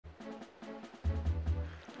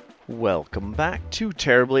Welcome back to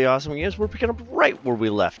Terribly Awesome Games. We're picking up right where we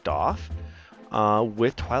left off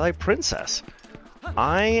with Twilight Princess.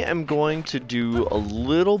 I am going to do a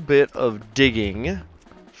little bit of digging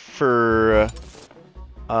for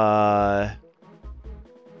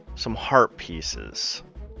some heart pieces.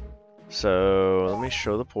 So let me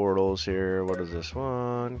show the portals here. What is this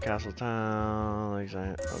one? Castle Town.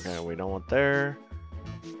 Okay, we don't want there.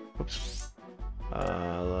 Oops.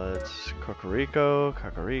 Let's Kakariko,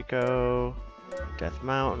 Death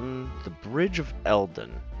Mountain, the Bridge of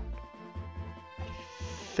Eldon. I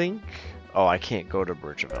think. Oh, I can't go to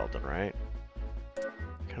Bridge of Eldon, right?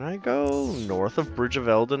 Can I go north of Bridge of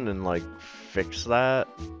Eldon and like fix that?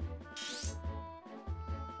 It's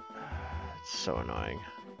so annoying.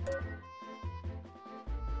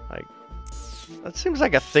 Like, that seems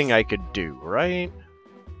like a thing I could do, right?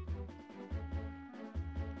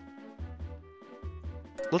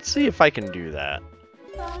 Let's see if I can do that.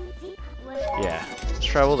 Yeah, let's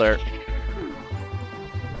travel there.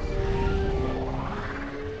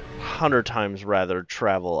 100 times rather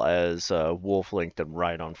travel as Wolf Link than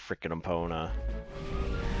ride on frickin' Epona.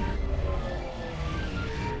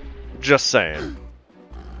 Just saying.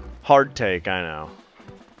 Hard take, I know.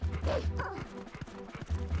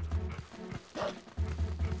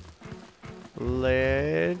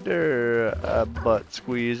 Later, butt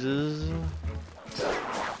squeezes.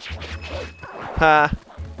 Ha!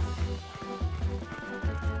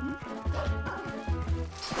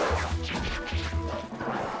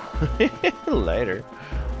 Later.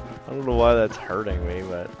 I don't know why that's hurting me,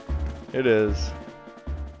 but it is.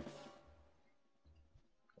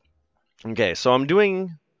 Okay, so I'm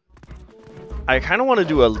doing... I kind of want to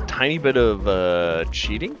do a tiny bit of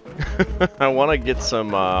cheating. I want to get some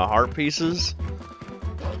heart pieces.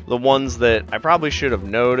 The ones that I probably should have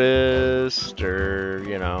noticed or,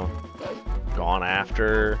 you know, gone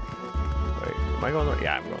after. Wait, am I going the right?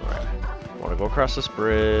 Yeah, I'm going the right way. I want to go across this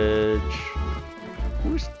bridge.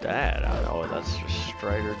 Who's that? Oh, that's just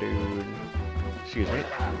Strider dude. Excuse me.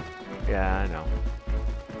 Yeah, I know.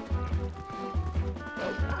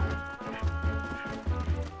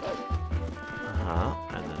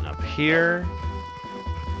 And then up here.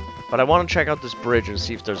 But I want to check out this bridge and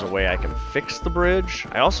see if there's a way I can fix the bridge.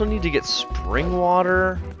 I also need to get spring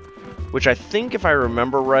water, which I think, if I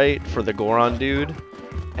remember right, for the Goron dude,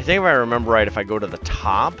 I think if I remember right, if I go to the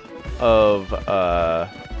top of,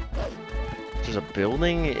 there's a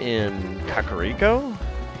building in Kakariko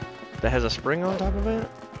that has a spring on top of it.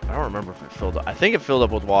 I don't remember if it filled up. I think it filled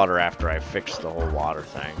up with water after I fixed the whole water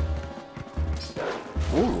thing.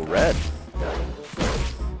 Ooh, red.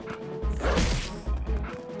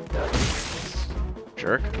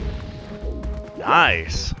 Jerk.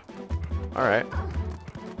 Nice. Alright.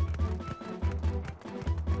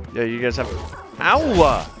 Yeah, you guys have...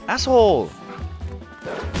 Ow! Asshole!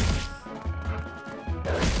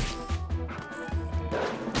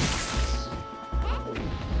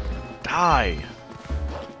 Die!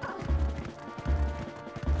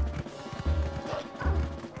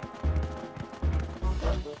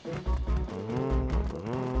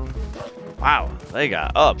 Wow, they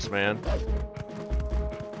got ups, man.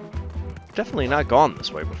 Definitely not gone this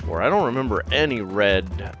way before. I don't remember any red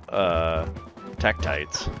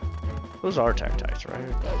Tektites. Those are Tektites,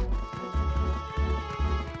 right?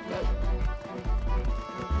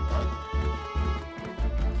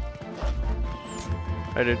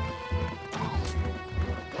 I did.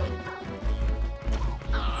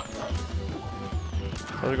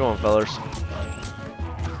 How's it going, fellas?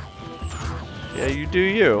 Yeah, you do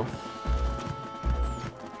you.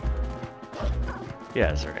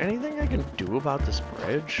 Yeah, is there anything I can do about this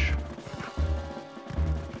bridge?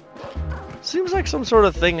 Seems like some sort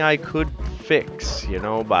of thing I could fix, you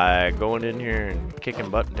know, by going in here and kicking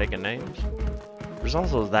butt and taking names. There's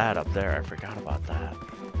also that up there. I forgot about that.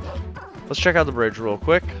 Let's check out the bridge real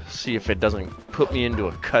quick. See if it doesn't put me into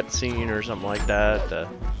a cutscene or something like that.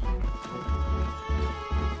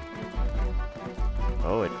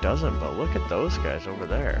 Oh, it doesn't, but look at those guys over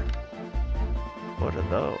there. What are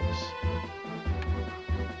those?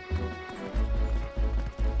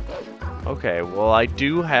 Okay, well, I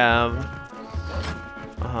do have...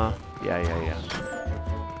 Yeah.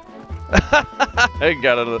 I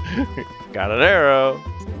got an arrow.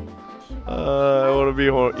 I want to be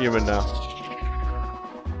human now.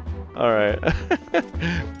 Alright.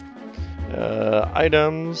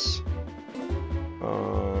 Items.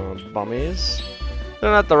 Bummies.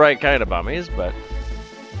 They're not the right kind of bummies, but...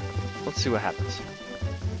 Let's see what happens.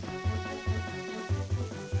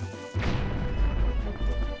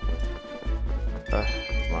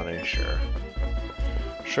 Money, sure.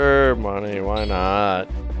 Sure, money, why not?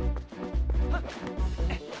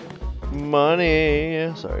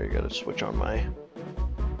 Money. Sorry, I gotta switch on my.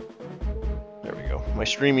 There we go. My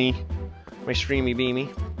streamy beamy.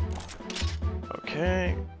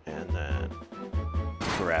 Okay, and then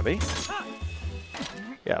grabby.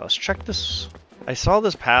 Yeah, let's check this. I saw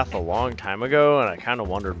this path a long time ago, and I kind of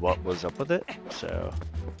wondered what was up with it. So,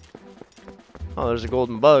 oh, there's a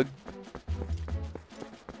golden bug.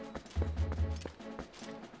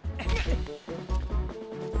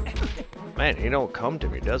 Man, he don't come to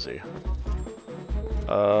me, does he?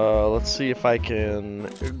 Let's see if I can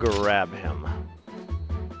grab him.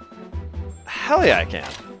 Hell yeah, I can.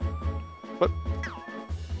 What?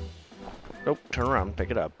 Nope, turn around, pick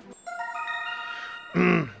it up.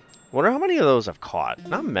 Wonder how many of those I've caught.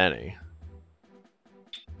 Not many.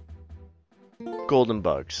 Golden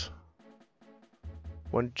bugs.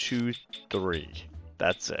 1, 2, 3.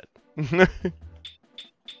 That's it.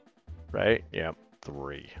 Right? Yep,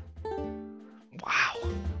 3. Wow.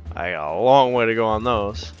 I got a long way to go on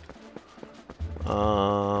those.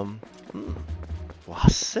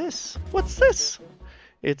 What's this? What's this?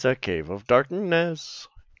 It's a cave of darkness.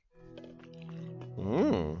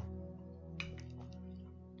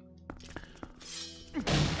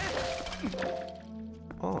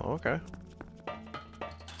 Oh, okay.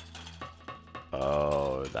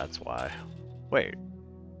 Oh, that's why. Wait.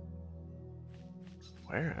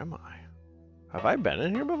 Where am I? Have I been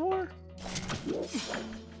in here before?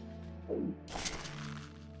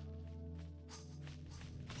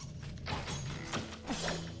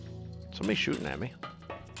 Somebody shooting at me.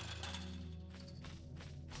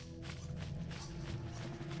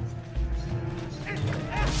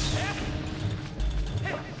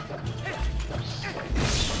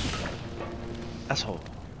 Asshole.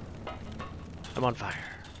 I'm on fire.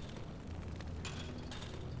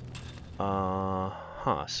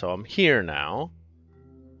 So I'm here now.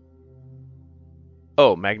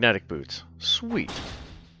 Oh, magnetic boots. Sweet.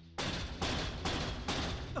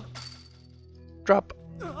 Drop.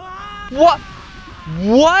 What?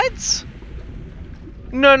 What?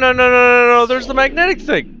 No. There's the magnetic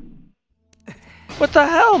thing. What the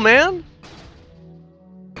hell, man?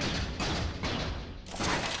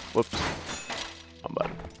 Whoops. I'm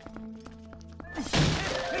bad.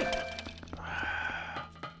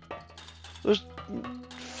 There's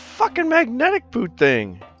fucking magnetic boot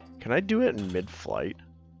thing. Can I do it in mid-flight?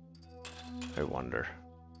 I wonder.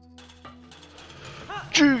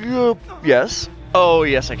 Yes. Oh,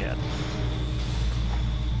 yes, I can.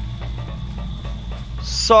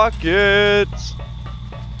 Suck it.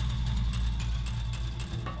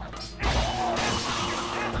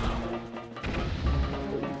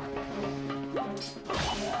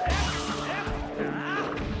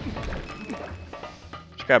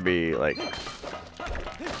 It's gotta be, like,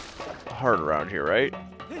 hard around here, right?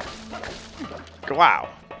 Wow,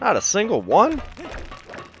 not a single one?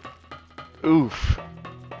 Oof.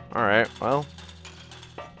 Alright, well.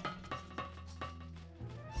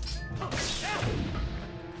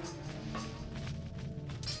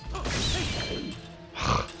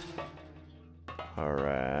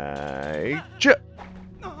 Alright.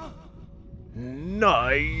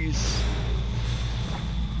 Nice.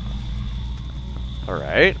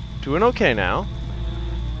 Alright, doing okay now.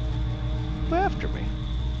 Go after me.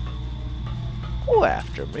 Go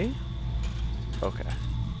after me. Okay.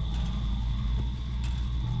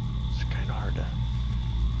 It's kind of hard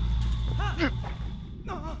to...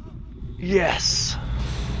 Yes!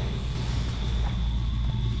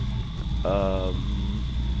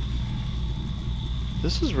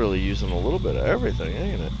 This is really using a little bit of everything,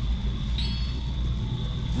 ain't it?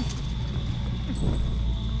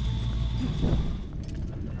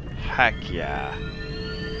 Heck yeah.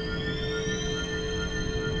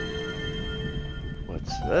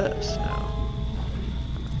 What's this now?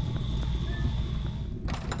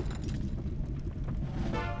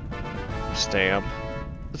 Stamp.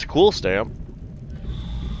 It's a cool stamp.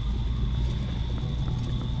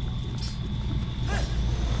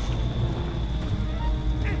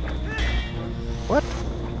 What?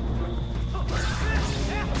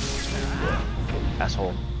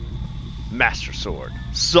 Asshole. Master Sword.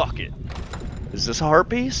 Suck it. Is this a heart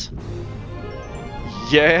piece?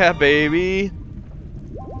 Yeah, baby.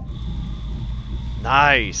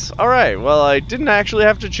 Nice. Alright, well, I didn't actually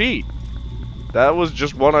have to cheat. That was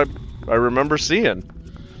just one I remember seeing.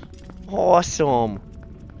 Awesome.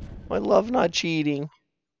 I love not cheating.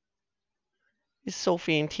 It's so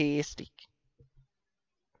fantastic.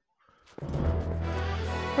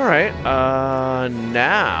 Alright,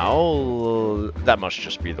 now... That must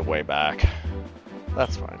just be the way back.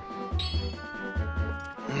 That's fine.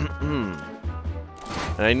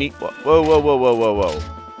 And I need... Whoa, whoa, whoa, whoa, whoa, whoa.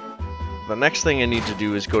 The next thing I need to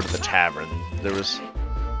do is go to the tavern. There was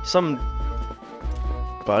some...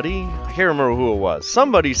 buddy? I can't remember who it was.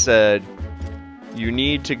 Somebody said, you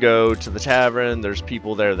need to go to the tavern. There's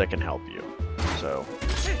people there that can help you. So,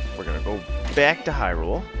 we're gonna go back to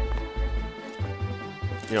Hyrule.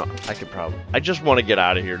 You know, I could probably... I just want to get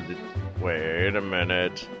out of here. Wait a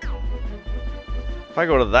minute. If I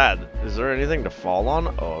go to that, is there anything to fall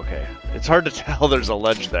on? Oh, okay. It's hard to tell there's a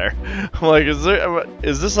ledge there. I'm like,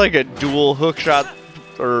 is this like a dual hook shot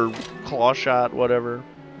or claw shot, whatever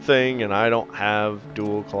thing, and I don't have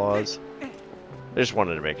dual claws? I just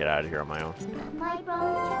wanted to make it out of here on my own.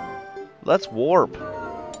 Let's warp.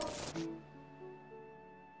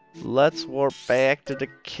 Let's warp back to the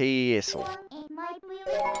castle.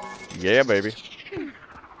 Yeah, baby.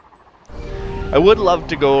 I would love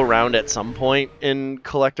to go around at some point and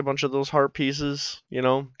collect a bunch of those heart pieces, you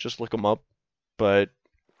know, just look them up. But,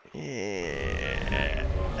 yeah.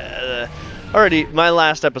 Already, my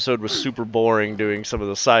last episode was super boring doing some of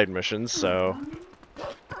the side missions, so.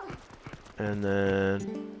 And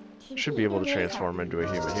then, should be able to transform into a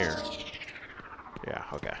human here. Yeah,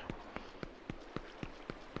 okay.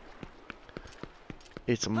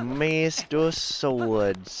 It's Master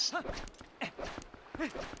Swords.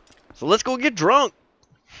 So let's go get drunk!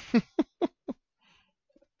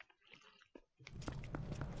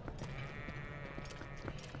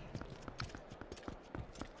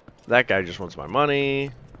 That guy just wants my money.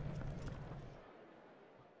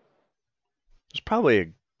 There's probably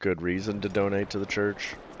a good reason to donate to the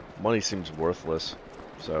church. Money seems worthless,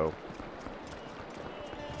 so...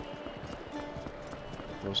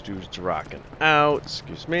 Those dudes rocking out.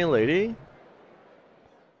 Excuse me, lady.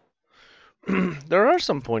 There are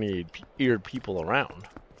some pointy-eared people around.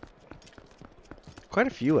 Quite a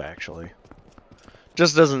few, actually.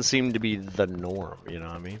 Just doesn't seem to be the norm, you know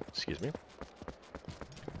what I mean? Excuse me.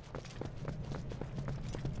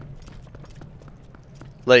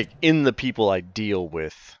 Like, in the people I deal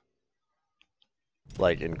with.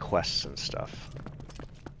 Like, in quests and stuff.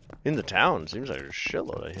 In the town, seems like there's a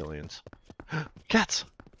shitload of Hylians. Cats!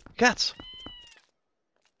 Cats!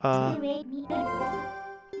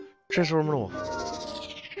 Transform wolf.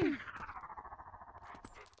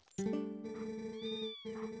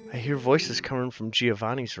 I hear voices coming from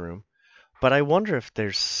Giovanni's room, but I wonder if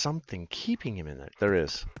there's something keeping him in there. There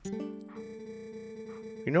is.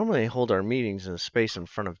 We normally hold our meetings in a space in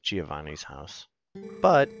front of Giovanni's house,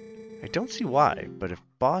 but I don't see why. But if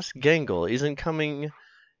Boss Gangle isn't coming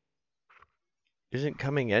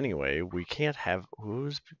anyway, we can't have...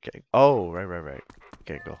 Who's... Oh, right.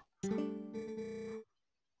 Gangle.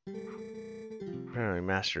 Apparently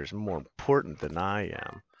Master is more important than I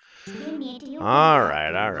am.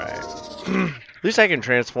 Alright. At least I can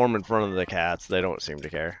transform in front of the cats. They don't seem to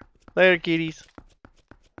care. Later, kitties.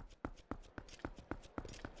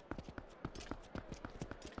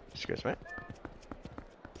 Excuse me.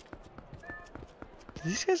 Do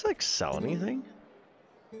these guys, like, sell anything?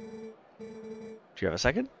 Do you have a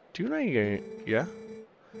second? Do you know you... Yeah?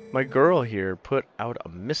 My girl here put out a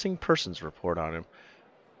missing persons report on him.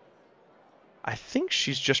 I think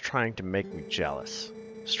she's just trying to make me jealous.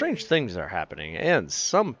 Strange things are happening, and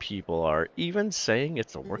some people are even saying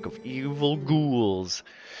it's the work of evil ghouls.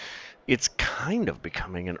 It's kind of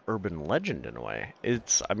becoming an urban legend in a way.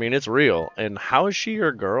 I mean, it's real. And how is she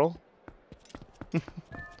your girl?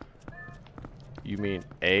 You mean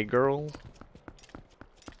a girl?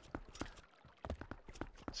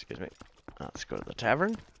 Excuse me. Let's go to the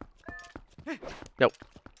tavern. Nope.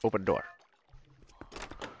 Open door.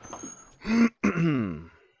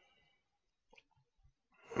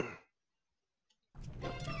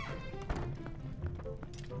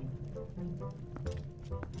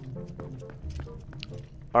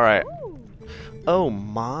 Alright. Oh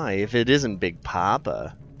my, if it isn't Big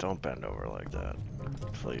Papa. Don't bend over like that.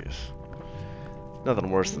 Please.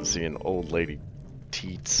 Nothing worse than seeing old lady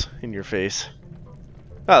teats in your face.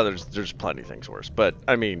 Oh, there's plenty of things worse. But,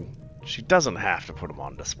 I mean, she doesn't have to put them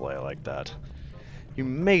on display like that. You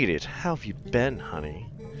made it. How have you been, honey?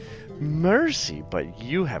 Mercy, but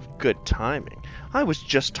you have good timing. I was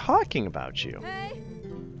just talking about you.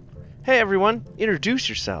 Hey everyone, introduce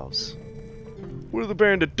yourselves. We're the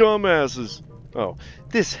band of dumbasses. Oh,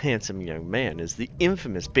 this handsome young man is the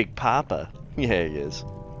infamous Big Papa. Yeah, he is.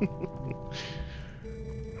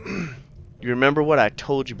 You remember what I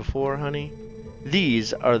told you before, honey?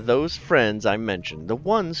 These are those friends I mentioned, the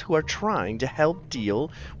ones who are trying to help deal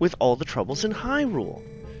with all the troubles in Hyrule.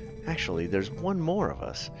 Actually, there's one more of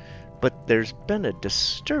us, but there's been a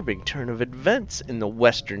disturbing turn of events in the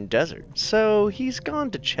Western Desert, so he's gone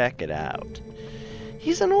to check it out.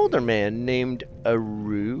 He's an older man named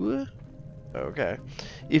Aru. Okay.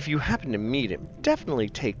 If you happen to meet him, definitely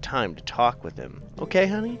take time to talk with him. Okay,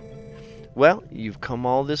 honey? Well, you've come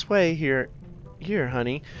all this way here,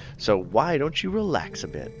 honey, so why don't you relax a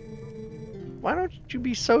bit? Why don't you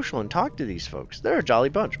be social and talk to these folks? They're a jolly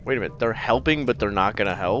bunch. Wait a minute, they're helping, but they're not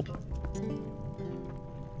gonna help?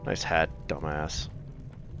 Nice hat, dumbass.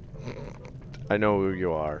 I know who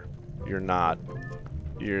you are. You're not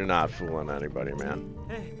fooling anybody, man.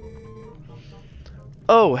 Hey.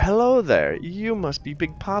 Oh, hello there. You must be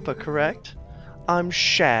Big Papa, correct? I'm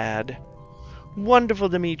Shad. Wonderful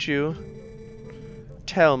to meet you.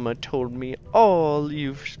 Telma told me all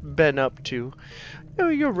you've been up to. Oh,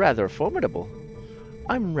 you're rather formidable.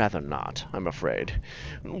 I'm rather not, I'm afraid.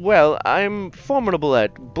 Well, I'm formidable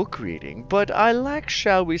at book reading, but I lack,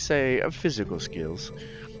 shall we say, physical skills.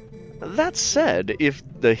 That said, if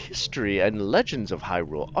the history and legends of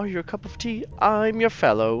Hyrule are your cup of tea, I'm your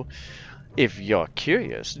fellow. If you're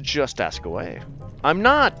curious, just ask away. I'm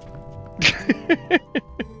not!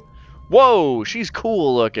 Whoa, she's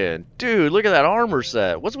cool looking. Dude, look at that armor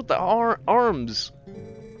set. What's with the arms?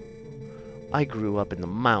 I grew up in the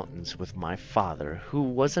mountains with my father, who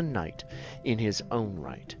was a knight in his own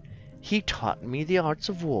right. He taught me the arts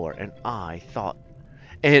of war,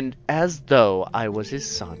 and as though I was his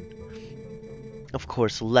son. Of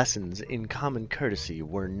course, lessons in common courtesy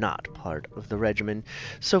were not part of the regimen,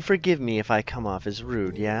 so forgive me if I come off as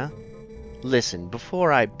rude, yeah? Listen,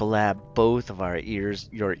 before I blab both of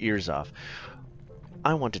your ears off,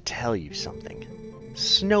 I want to tell you something.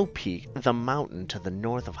 Snow Peak, the mountain to the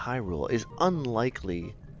north of Hyrule, is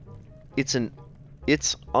unlikely. It's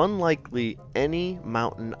unlikely any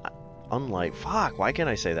mountain. Fuck, why can't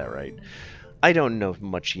I say that right? I don't know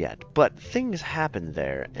much yet, but things happen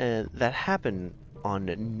there, and that happen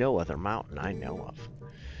on no other mountain I know of.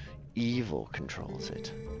 Evil controls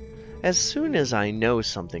it. As soon as I know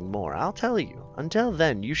something more, I'll tell you. Until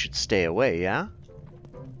then, you should stay away, yeah?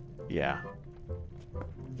 Yeah.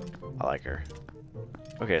 I like her.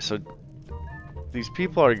 Okay, so these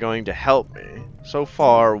people are going to help me. So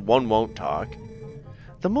far, one won't talk.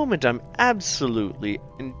 The moment I'm absolutely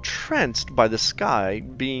entranced by the sky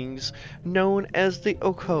beings known as the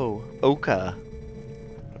Oka.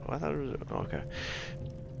 I thought it was okay.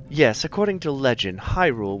 Yes, according to legend,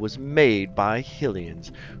 Hyrule was made by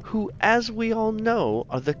Hylians, who, as we all know,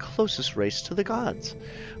 are the closest race to the gods.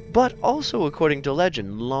 But also according to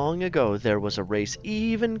legend, long ago there was a race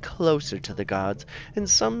even closer to the gods, and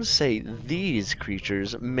some say these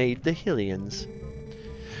creatures made the Hylians.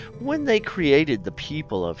 When they created the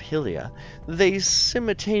people of Hylia, they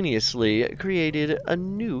simultaneously created a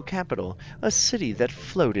new capital, a city that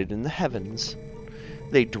floated in the heavens.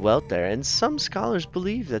 They dwelt there, and some scholars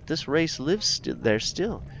believe that this race lives there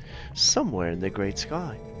still, somewhere in the great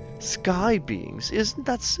sky. Sky beings, isn't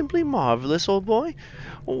that simply marvelous, old boy?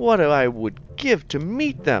 What I would give to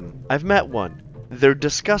meet them! I've met one. They're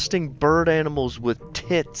disgusting bird animals with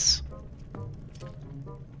tits.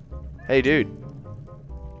 Hey, dude.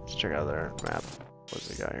 Let's check out their map. What's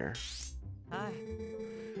the guy here? Hi.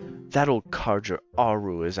 That old Carja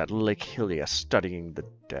Aru is at Lake Hylia studying the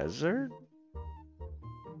desert?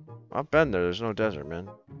 I've been there. There's no desert, man.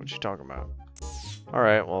 What you talking about?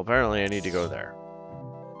 Alright, well, apparently I need to go there.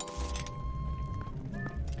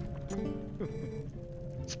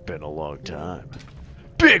 It's been a long time.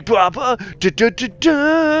 Big Papa!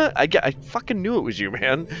 Da-da-da-da! I fucking knew it was you,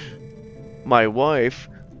 man. My wife,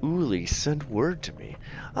 Uli, sent word to me.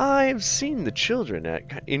 I have seen the children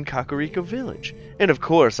in Kakariko Village, and of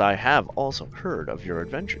course I have also heard of your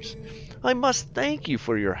adventures. I must thank you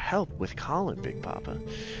for your help with Colin, Big Papa.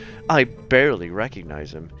 I barely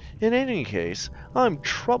recognize him. In any case, I'm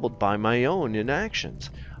troubled by my own inactions.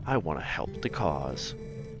 I want to help the cause.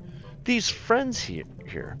 These friends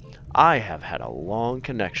here, I have had a long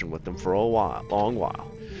connection with them for a long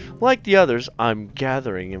while. Like the others, I'm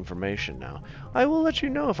gathering information now. I will let you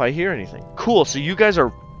know if I hear anything. Cool, so you guys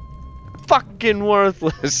are fucking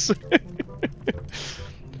worthless.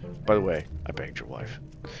 By the way, I banged your wife.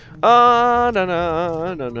 No, no,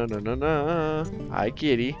 no, no, no, no, no. Hi,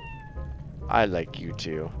 kitty. I like you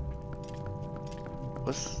too.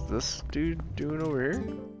 What's this dude doing over here?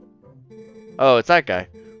 Oh, it's that guy.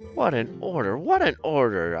 What an order, what an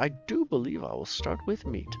order. I do believe I will start with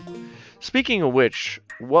meat. Speaking of which,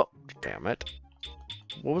 what, damn it.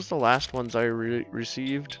 What was the last ones I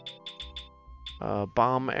received?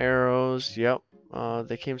 Bomb arrows, yep.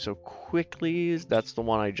 They came so quickly. That's the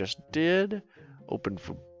one I just did. Open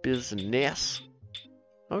for business.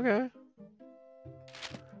 Okay.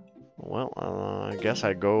 Well, I guess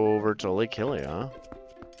I go over to Lake Hylia, huh?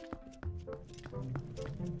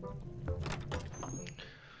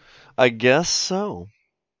 I guess so.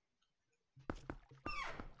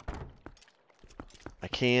 I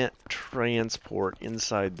can't transport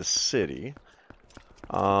inside the city.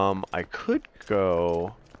 I could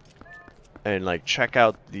go and like check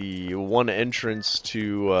out the one entrance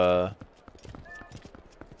to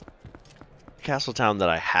Castletown that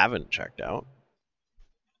I haven't checked out.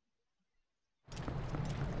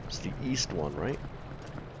 It's the east one, right?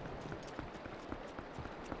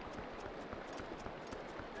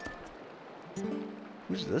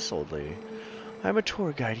 Who's this old lady? I'm a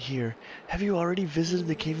tour guide here. Have you already visited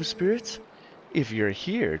the Cave of Spirits? If you're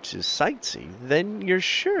here to sightsee, then you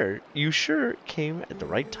sure came at the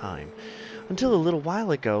right time. Until a little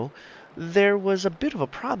while ago, there was a bit of a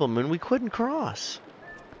problem and we couldn't cross.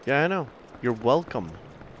 Yeah, I know. You're welcome.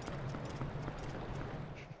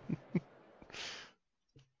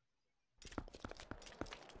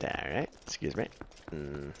 Alright, excuse me.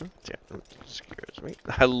 Excuse me.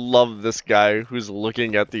 I love this guy who's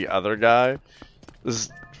looking at the other guy. This is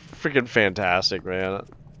freaking fantastic, man.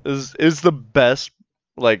 This is the best,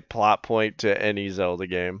 like, plot point to any Zelda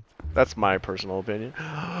game. That's my personal opinion.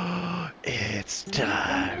 It's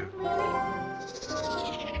time.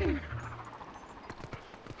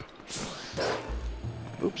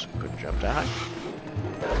 Oops, couldn't jump that high.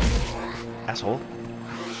 Asshole.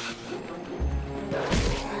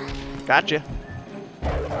 Gotcha.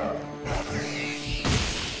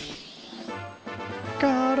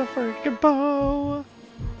 Got a freaking bow.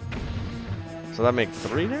 So that makes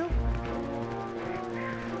 3 now?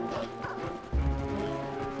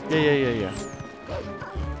 Yeah.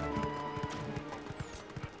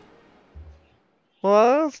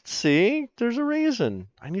 Well, let's see. There's a reason.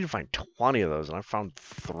 I need to find 20 of those, and I found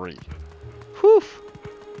 3. Whew.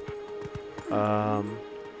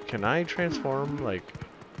 Can I transform, like...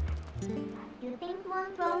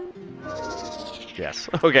 Yes.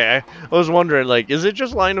 Okay, I was wondering, like, is it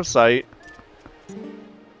just line of sight?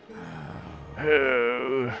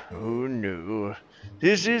 Oh no.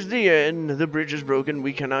 This is the end. The bridge is broken.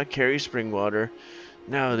 We cannot carry spring water.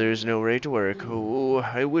 Now there's no way to work. Oh,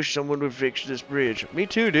 I wish someone would fix this bridge. Me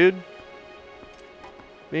too, dude.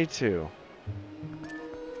 Me too.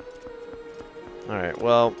 Alright,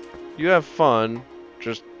 well, you have fun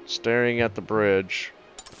just staring at the bridge.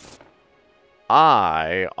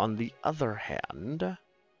 I, on the other hand...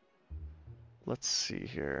 Let's see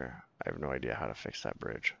here. I have no idea how to fix that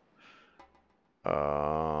bridge.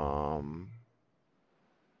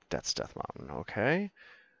 That's Death Mountain, okay.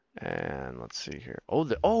 And let's see here.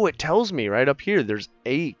 Oh, it tells me right up here there's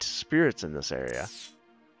 8 spirits in this area.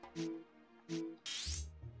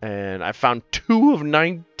 And I found 2 of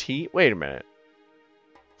 19. Wait a minute.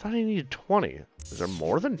 I thought I needed 20. Is there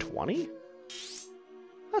more than 20?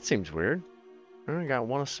 That seems weird. I only got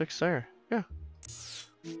 1 of 6 there. Yeah.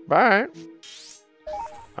 Bye.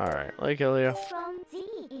 Alright, let me kill you.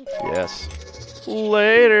 Yes.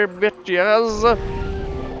 Later, bitches.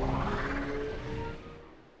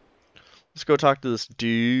 Let's go talk to this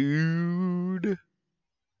dude.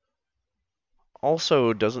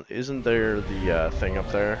 Also, isn't there the thing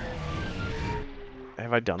up there?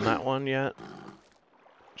 Have I done that one yet?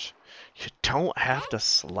 You don't have to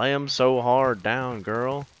slam so hard down,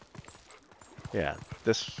 girl. Yeah,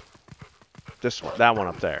 that one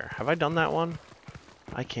up there. Have I done that one?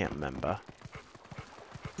 I can't remember.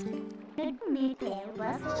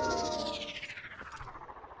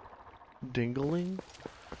 Dingling?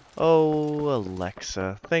 Oh,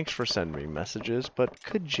 Alexa, thanks for sending me messages, but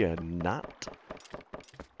could you not?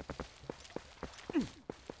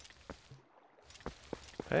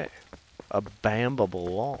 Hey, a bambable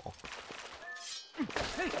wall.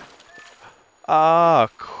 Ah,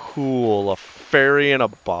 cool. A fairy in a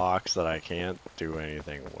box that I can't do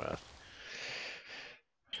anything with.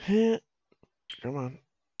 Come on.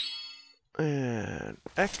 And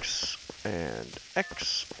X, and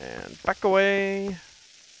back away.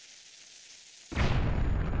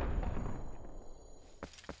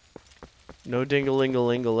 No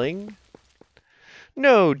ding-a-ling-a-ling-a-ling.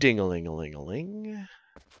 No ding-a-ling-a-ling-a-ling.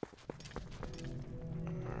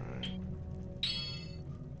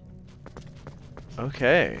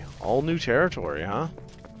 Okay, all new territory, huh?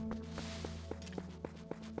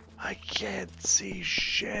 I can't see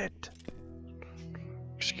shit.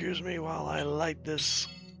 Excuse me while I light this.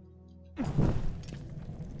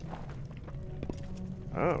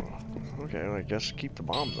 Oh, okay, well, I guess keep the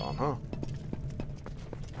bombs on, huh?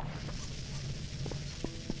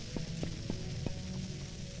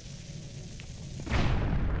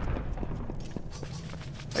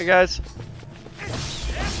 Hey guys.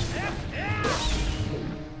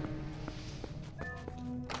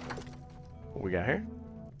 What we got here?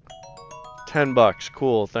 $10.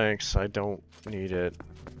 Cool, thanks. I don't need it.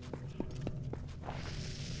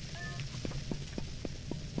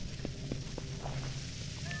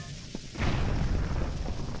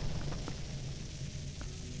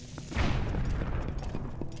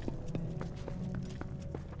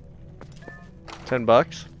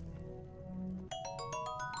 $10.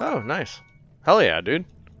 Oh, nice. Hell yeah, dude.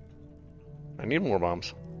 I need more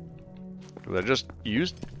bombs. I just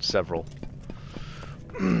used several.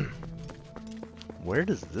 Where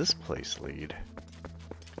does this place lead?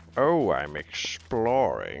 Oh, I'm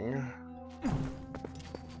exploring.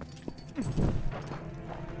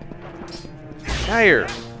 Geyer!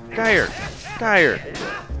 Geyer! Geyer!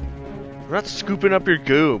 I'm not scooping up your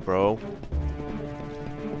goo, bro.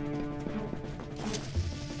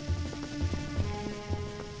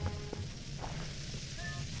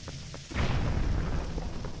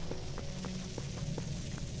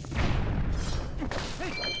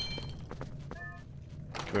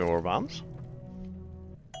 Give me more bombs?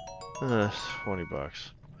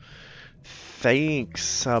 $20.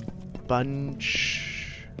 Thanks a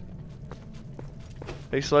bunch.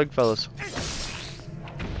 Hey, slug fellas.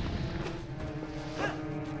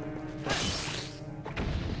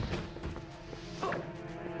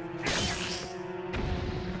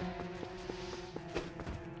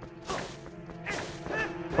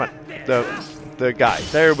 Come on, the guy.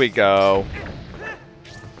 There we go.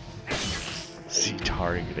 Z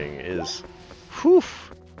targeting is, whew.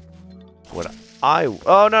 What I?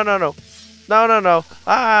 Oh no no no, no no no!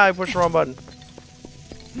 Ah, I pushed the wrong button.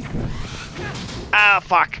 Ah,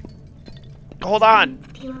 fuck! Hold on.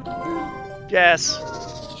 Yes.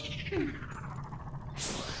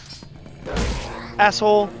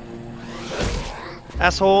 Asshole.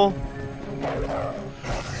 Asshole.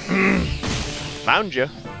 Found you.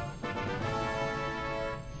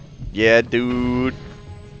 Yeah, dude.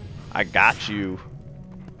 I got you.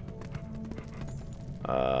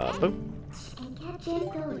 Boom.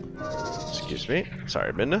 Excuse me.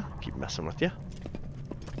 Sorry, Binda. Keep messing with you.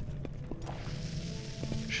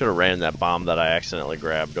 Should have ran that bomb that I accidentally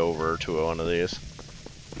grabbed over to one of these.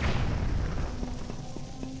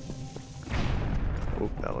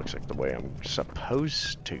 Oop, that looks like the way I'm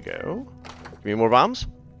supposed to go. Give me more bombs?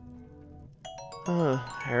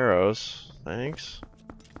 Arrows. Thanks.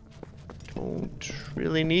 Don't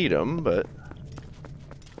really need them, but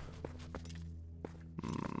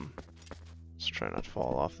let's try not to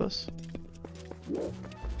fall off this.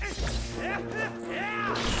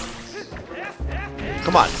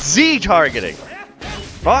 Come on, Z targeting!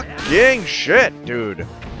 Fucking shit, dude!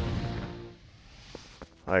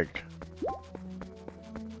 Like,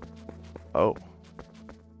 oh.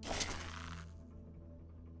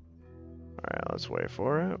 Alright, let's wait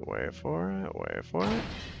for it, wait for it, wait for it.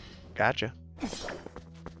 Gotcha.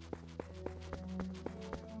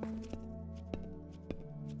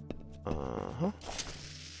 Uh-huh.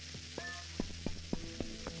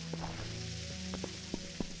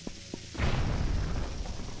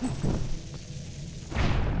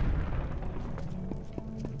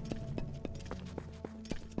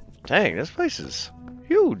 Dang, this place is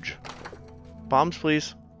huge. Bombs,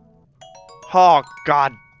 please. Oh,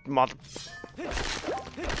 God, mother...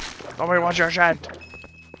 Nobody watch our shit.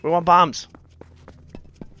 We want bombs.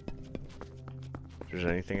 Is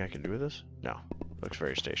there anything I can do with this? No. Looks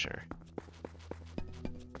very stationary.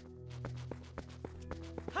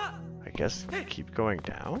 I guess keep going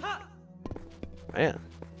down? Man.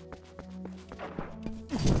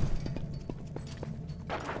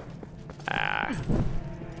 Ah.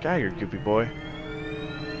 Got your goopy boy.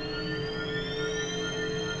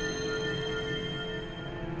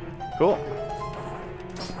 Cool.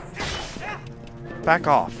 Back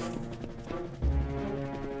off.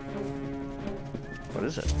 What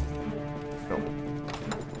is it? No.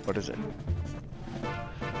 What is it?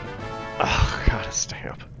 Oh, God, a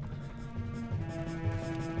stamp.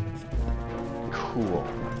 Cool.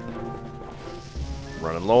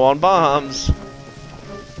 Running low on bombs.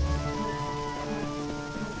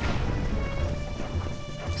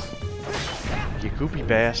 You goopy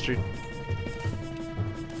bastard.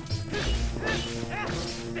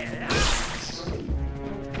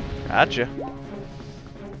 Gotcha.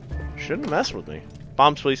 Shouldn't mess with me.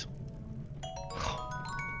 Bombs, please.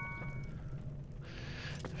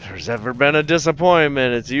 If there's ever been a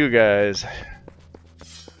disappointment, it's you guys.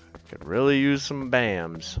 Could really use some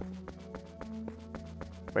BAMs.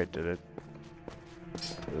 Wait, did it?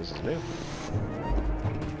 This is new.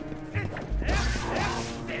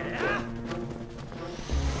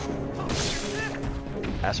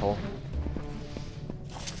 Asshole.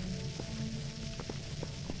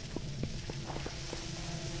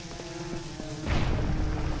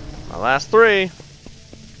 last 3.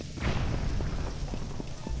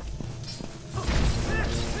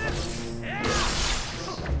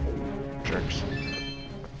 Jerks.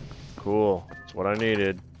 Cool. That's what I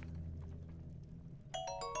needed.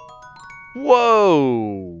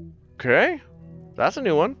 Whoa! Okay. That's a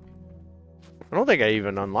new one. I don't think I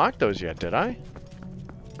even unlocked those yet, did I?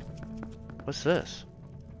 What's this?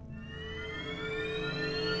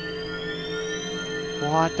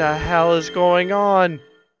 What the hell is going on?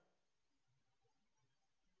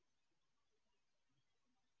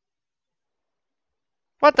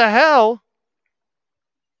 What the hell?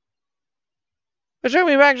 It took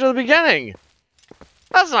me back to the beginning.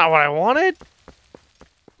 That's not what I wanted.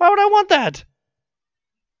 Why would I want that?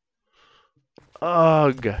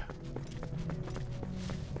 Ugh.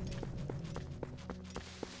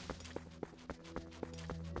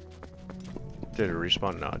 Did it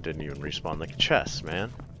respawn? No, it didn't even respawn like a chest,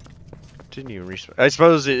 man. Didn't even respawn. I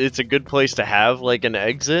suppose it's a good place to have, like, an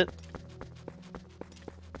exit.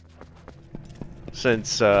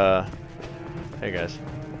 Since, hey guys.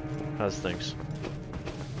 How's things?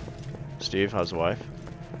 Steve, how's the wife?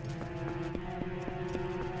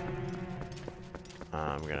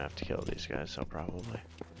 I'm gonna have to kill these guys, so probably.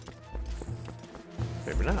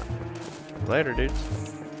 Maybe not. Later, dudes.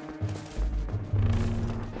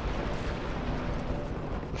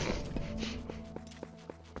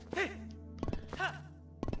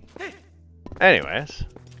 Anyways,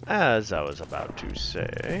 as I was about to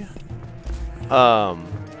say,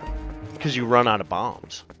 because you run out of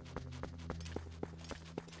bombs.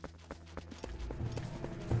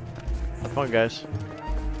 Have fun, guys.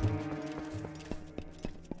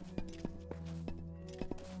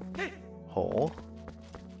 Hole.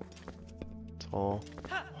 It's all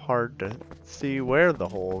hard to see where the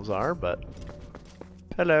holes are, but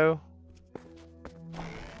hello.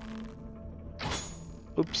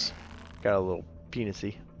 Oops. Got a little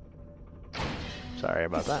penisy. Sorry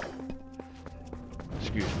about that.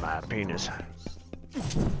 Excuse my penis.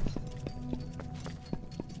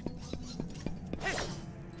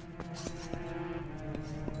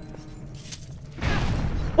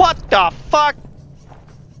 What the fuck?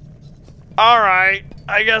 Alright,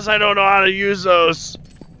 I guess I don't know how to use those.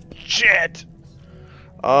 Shit.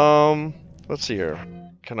 Let's see here.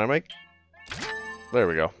 Can I make... There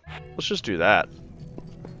we go. Let's just do that.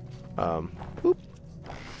 Oop.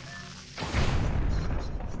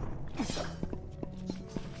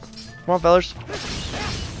 Come on, fellas.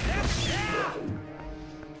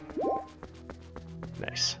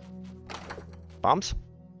 Nice. Bombs?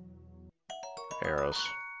 Arrows.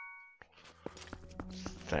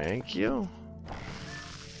 Thank you.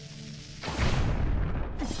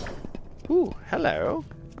 Ooh, hello.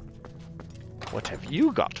 What have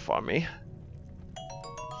you got for me?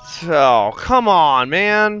 So, come on,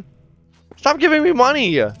 man. Stop giving me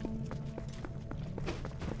money.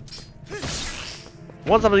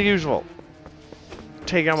 Want something useful.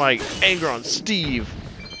 Take out my anger on Steve.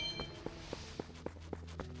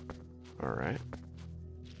 Alright.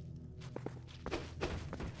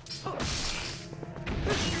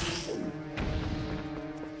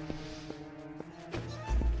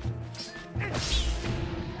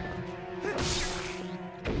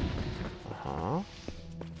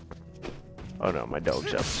 Oh no, my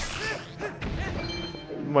dog's up.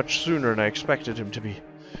 Much sooner than I expected him to be.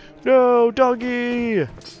 No, doggy!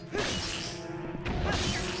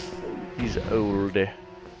 He's old.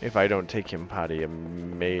 If I don't take him potty,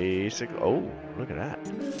 basically. Oh, look at that.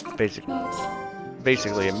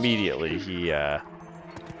 Basically, immediately he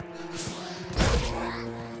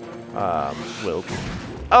will.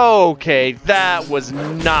 Okay, that was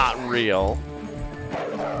not real.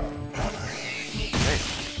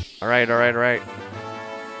 Alright.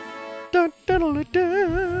 Dun, dun, dun,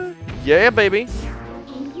 dun. Yeah, baby.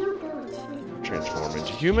 Transform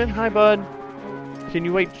into human. Hi, bud. Can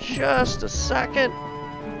you wait just a second? Oh,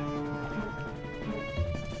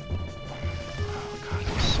 God,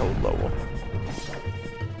 I'm so low.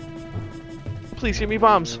 Please give me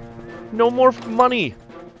bombs. No more money.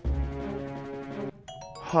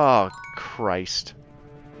 Oh, Christ.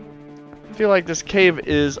 I feel like this cave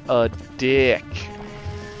is a dick.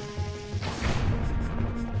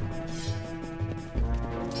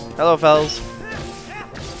 Hello, fellas.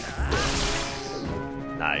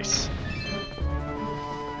 Nice.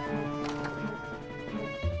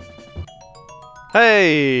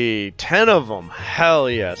 Hey, 10 of them. Hell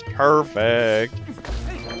yes, perfect.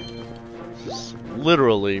 Just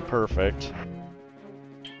literally perfect.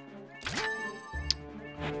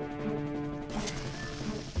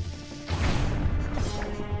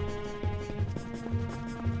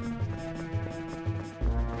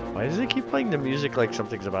 Why does it keep playing the music like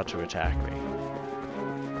something's about to attack me?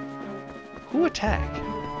 Who attack?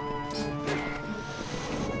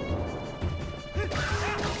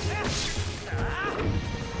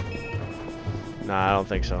 Nah, I don't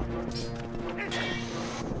think so.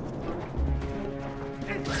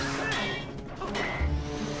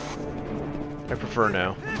 I prefer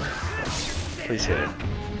no. Please hit it.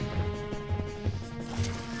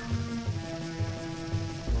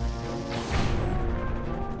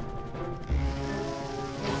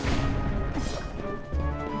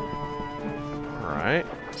 Alright.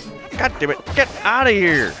 God damn it, get out of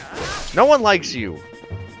here! No one likes you!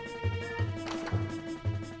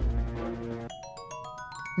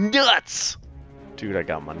 Nuts! Dude, I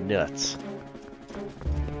got my nuts.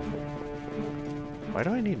 Why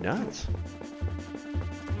do I need nuts?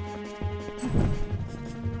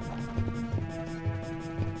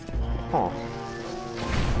 Huh.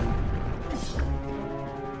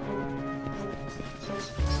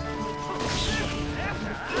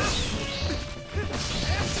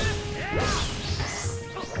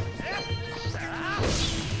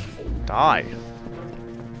 Die.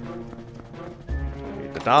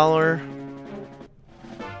 Need the dollar.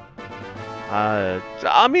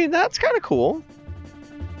 I mean, that's kind of cool.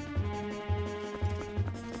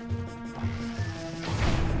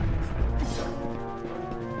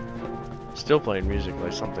 Still playing music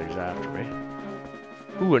like something's after me.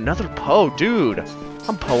 Ooh, another Poe, dude.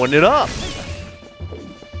 I'm Poeing it up.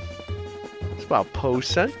 It's about Poe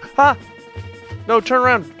scent. Ha! No, turn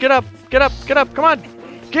around. Get up. Get up. Get up. Come on.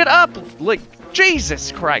 Get up. Like,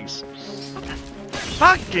 Jesus Christ.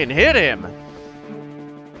 Fucking hit him.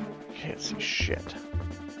 Can't see shit.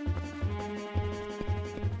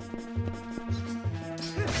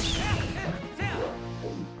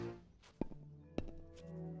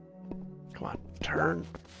 Come on. Turn.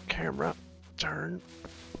 Camera. Turn.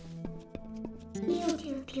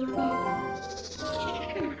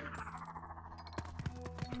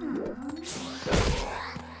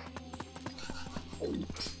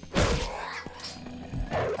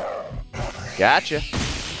 Gotcha.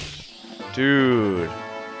 Dude.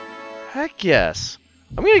 Heck yes.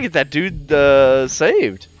 I'm gonna get that dude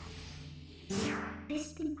saved.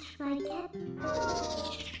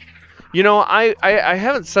 You know, I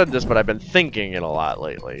haven't said this, but I've been thinking it a lot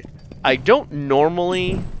lately. I don't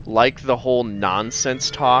normally like the whole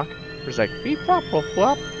nonsense talk. It's like, beep, flop, flop,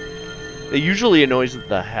 flop. It usually annoys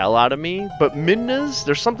the hell out of me, but Midna's,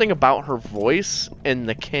 there's something about her voice and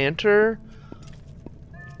the canter.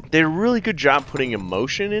 They did a really good job putting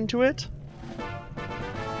emotion into it.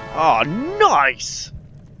 Oh, nice!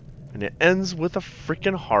 And it ends with a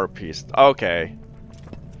freaking heart piece. Okay.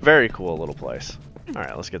 Very cool little place.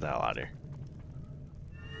 Alright, let's get the hell out of here.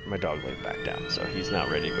 My dog laid back down, so he's not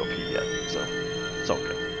ready to go pee yet, so it's all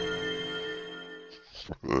good.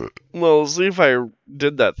 Well, see if I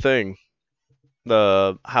did that thing.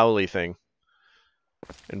 The Howley thing.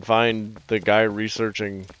 And find the guy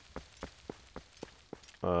researching...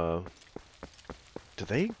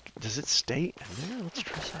 Does it stay in there? Let's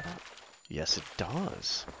try that out. Yes, it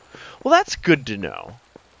does. Well, that's good to know.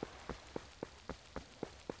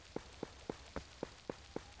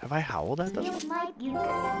 Have I howled at this?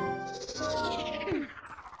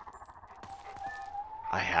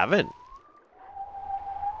 I haven't.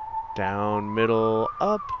 Down, middle,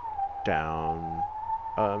 up, down,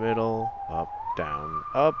 middle, up, down,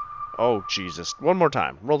 up. Oh, Jesus. One more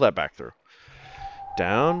time. Roll that back through.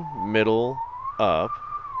 Down, middle, up,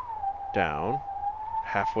 down,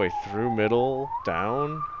 halfway through, middle,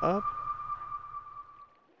 down, up.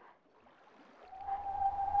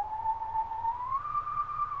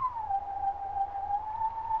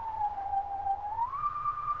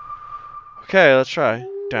 Okay, let's try.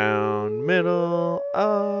 Down, middle,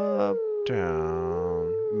 up,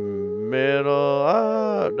 down, middle,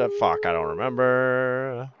 up. Fuck, I don't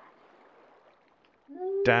remember.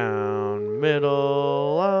 Down,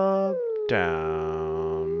 middle, up,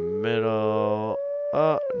 down, middle,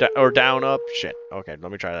 up, or down, up. Shit. Okay,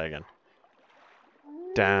 let me try that again.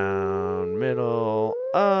 Down, middle,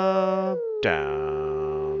 up,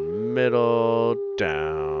 down, middle,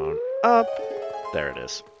 down, up. There it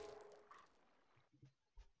is.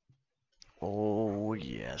 Oh,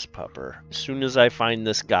 yes, pupper. As soon as I find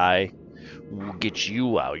this guy, we'll get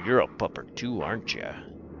you out. You're a pupper too, aren't you?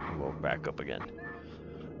 We'll back up again.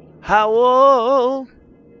 Howl!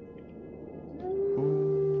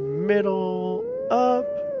 Middle, up,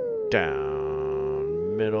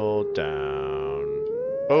 down, middle, down.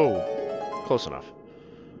 Oh, close enough.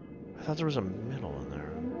 I thought there was a middle in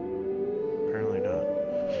there. Apparently not.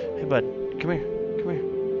 Hey, bud, come here, come here.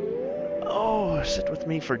 Oh, sit with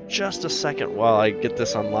me for just a second while I get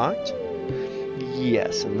this unlocked.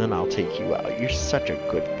 Yes, and then I'll take you out. You're such a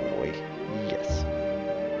good boy. Yes.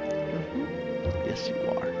 Yes, you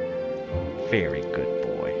are. Very good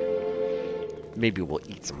boy. Maybe we'll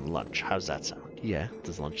eat some lunch. How's that sound? Yeah,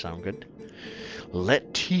 does lunch sound good?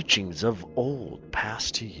 Let teachings of old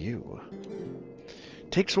pass to you.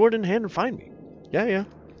 Take sword in hand and find me. Yeah, yeah.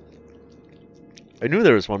 I knew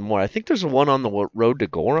there was one more. I think there's one on the road to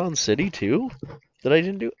Goron City, too, that I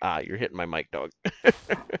didn't do. Ah, you're hitting my mic, dog.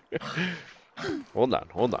 Hold on,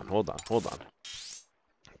 hold on, hold on, hold on.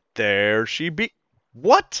 There she be.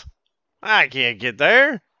 What? I can't get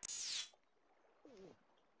there.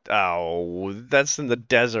 Oh, that's in the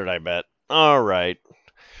desert, I bet. All right.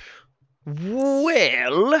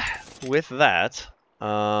 Well, with that,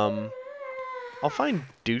 I'll find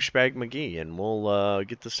Douchebag McGee, and we'll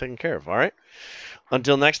get this taken care of, all right?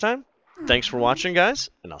 Until next time, thanks for watching,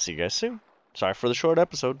 guys, and I'll see you guys soon. Sorry for the short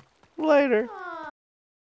episode. Later.